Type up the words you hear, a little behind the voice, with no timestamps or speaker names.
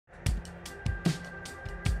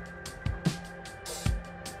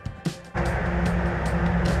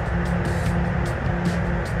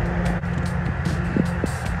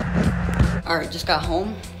Alright, just got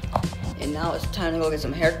home, and now it's time to go get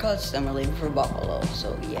some haircuts, then we're leaving for Buffalo,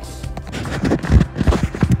 so yeah.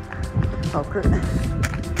 Oh, crap.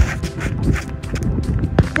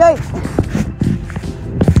 Jake!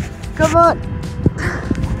 Come on!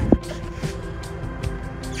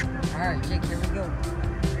 Alright, Jake, here we go.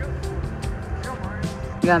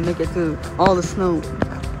 We gotta make it through all the snow.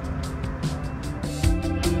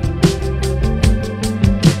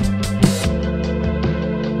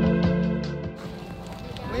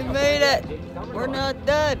 We made it! We're not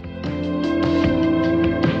done!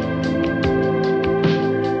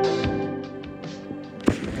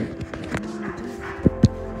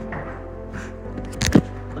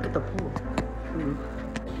 Look at the pool.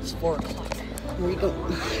 It's 4 o'clock. Here we go.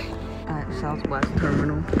 At Southwest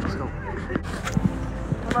Terminal. Let's go.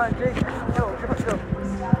 Come on, Jake. Go, let's go.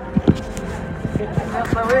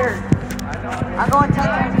 That's so weird. I'm going 10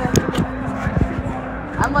 times.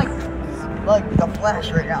 I'm like the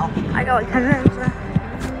Flash right now. I go like 10 times.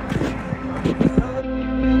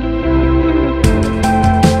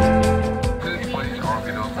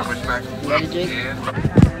 Ready, Jake?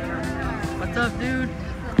 What's up, dude?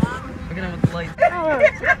 Look at him with the light.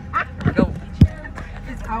 Go.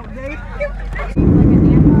 It's out, Jake.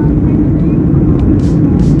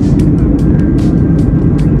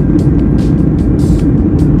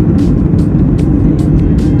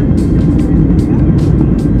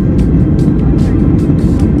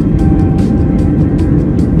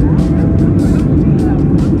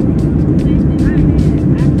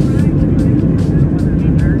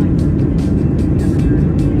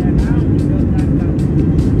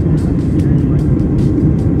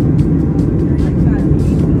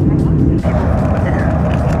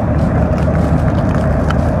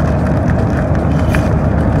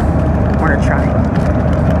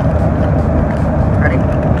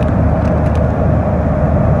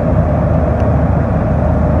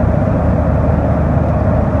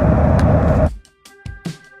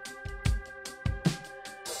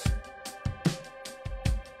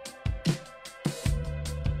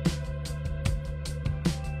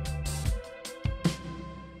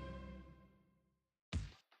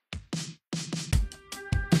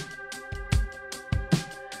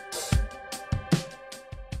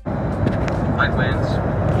 Light winds.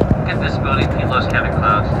 Good visibility, P-low scattered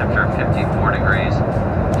clouds, temperature of 54 degrees.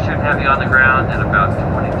 Should have you on the ground in about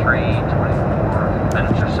 23, 24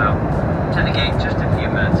 minutes or so. To the gate just a few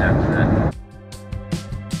minutes after that.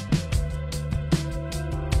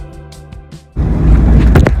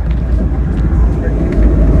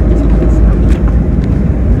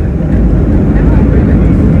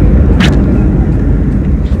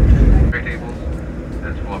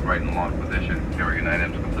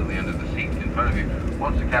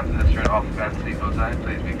 Once the captain has turned off the fasten seatbelt sign,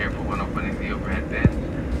 please be careful when opening the overhead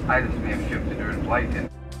bins. Items may have shifted during flight and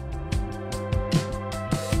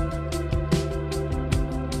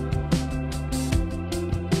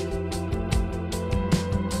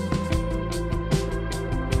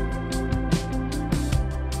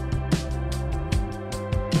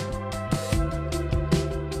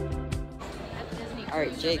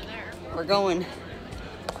Alright, Jake, we're going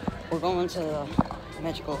to the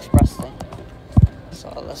Magical Express thing. So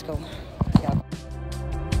let's go. Yeah.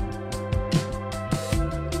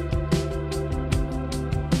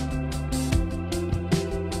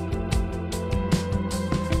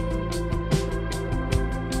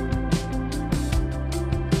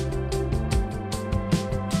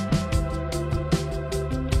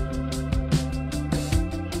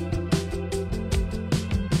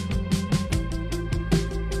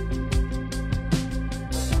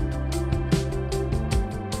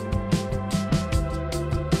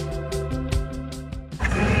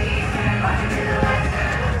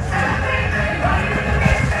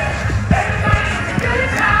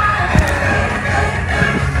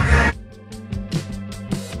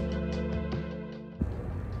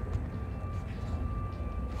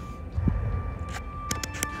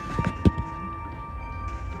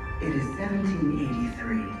 It is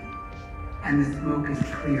 1783, and the smoke is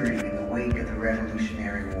clearing in the wake of the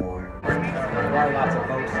Revolutionary War. There are lots of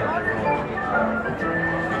boats on the road.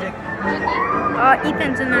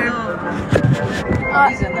 Ethan's in there.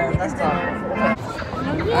 He's in there, that's all.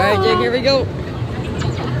 Alright, Jake, here we go.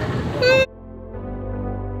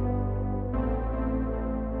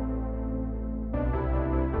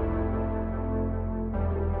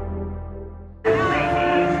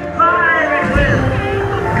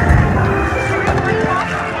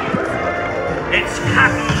 It's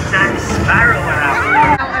Captain and Sparrow are out.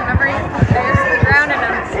 I remember you grounded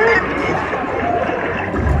him.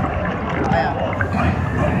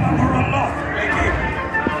 Remember a lot, lady.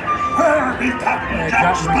 Where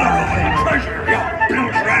treasure, you blue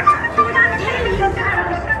rat.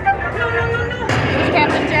 It's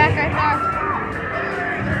Captain Jack, I thought.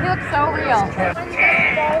 He looks so real.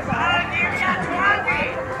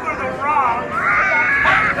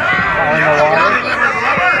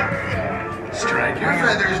 Strike your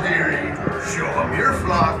feathers, dearie. Show them your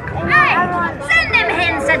flock. Hey, send them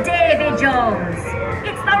hens to Davy Jones.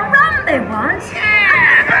 It's the rum they want.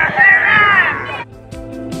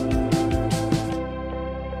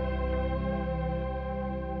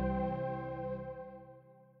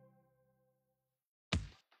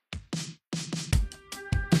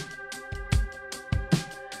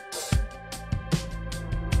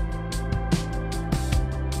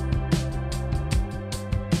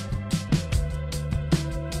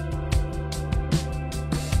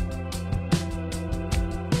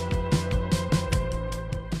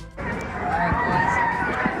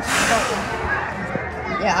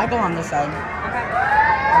 Yeah, I go on this side.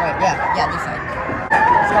 Alright, yeah, this side.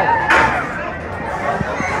 Let's go.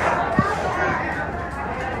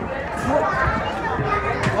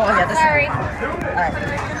 Oh, yeah, this Sorry. side. Alright.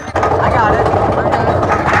 I got it.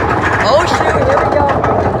 Oh, shoot, here we go.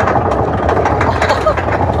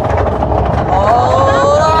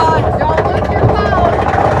 Hold on. Don't lose your phone.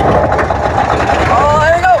 Oh,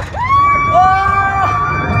 here we go.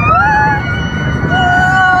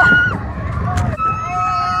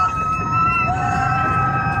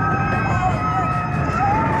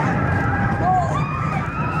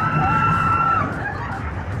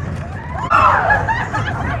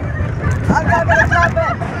 I'm not gonna stop it.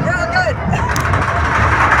 You're all good.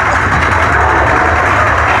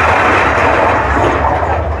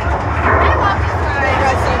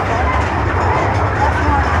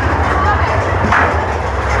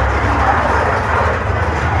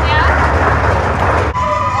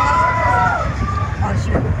 Oh,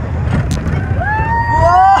 shoot.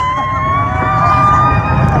 Whoa!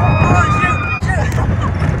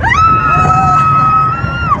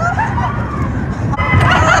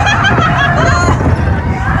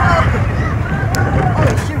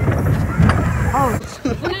 Oh,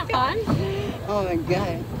 shoot. Isn't that fun? Oh my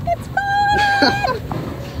god. It's fun!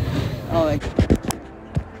 Oh my god.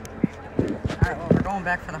 Alright, well, we're going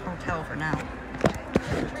back for the hotel for now.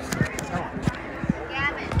 Let's go.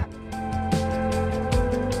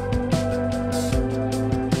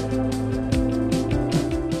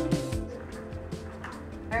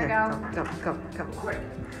 There you go. Go.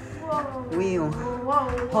 Wheel.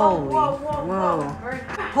 Whoa.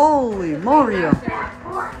 Holy. Holy Mario.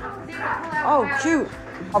 Oh, cute.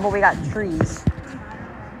 Oh, but we got trees.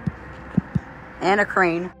 And a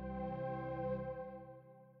crane.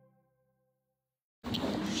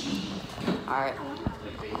 Alright.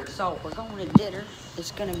 So, we're going to dinner.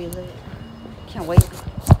 It's gonna be lit. Can't wait.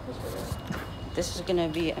 This is gonna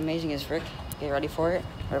be amazing as frick. Get ready for it.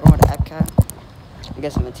 We're going to Epcot. We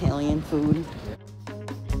got some Italian food.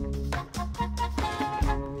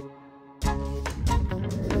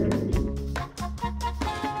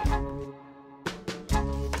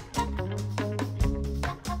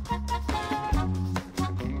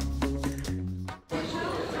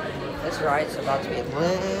 This ride's about to be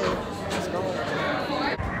lit. Let's go.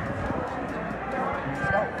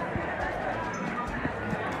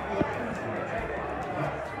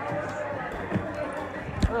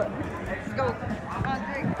 Let's go. Come on,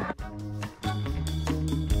 drink.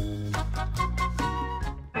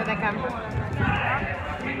 Where'd that come from?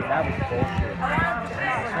 That was bullshit.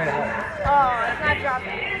 Straight ahead. Oh, it's not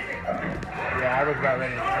dropping. Yeah, I was about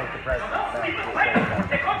ready to take the price back.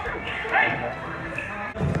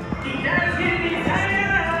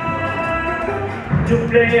 To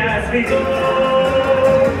play as we go.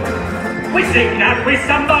 We sing and we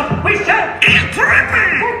samba, we shout.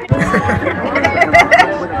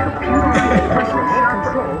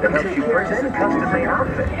 That helps you purchase a custom-made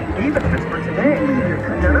outfit, even if it's for today.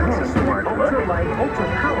 Now that's a smart look. Ultra-light,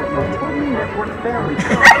 ultra-powerful, totally networked family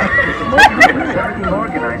car. It's everything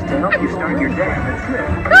organized to help you start your day on a trip.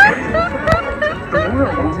 The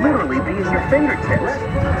world will literally be at your fingertips,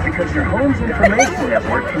 because your home's information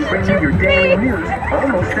network can bring you your daily news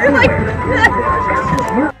almost anywhere.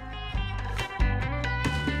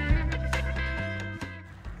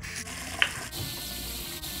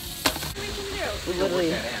 We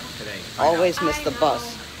literally always miss the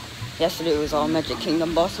bus. Yesterday it was all Magic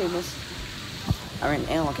Kingdom bus we missed. Or in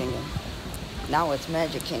Animal Kingdom. Now it's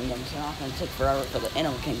Magic Kingdom, so it's not going to take forever for the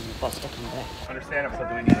Animal Kingdom bus to come back. Understandable, so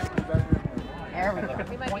do we need a There we go.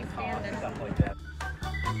 We might be standing. stuff like that?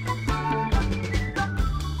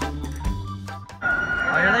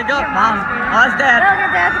 Oh, here they go. Mom. Oh, that's Dad. Look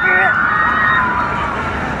at that spirit.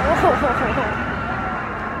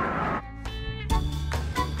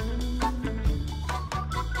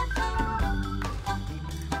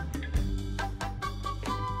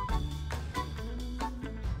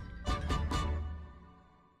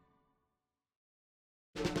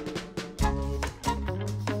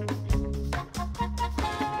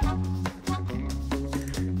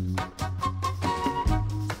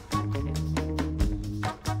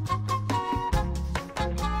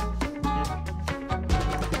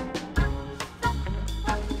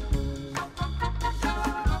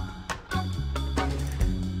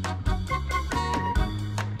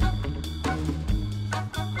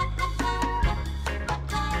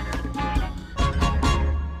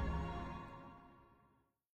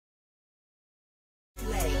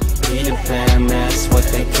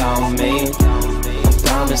 on me. I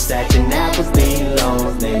promise that you'll never be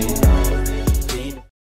lonely.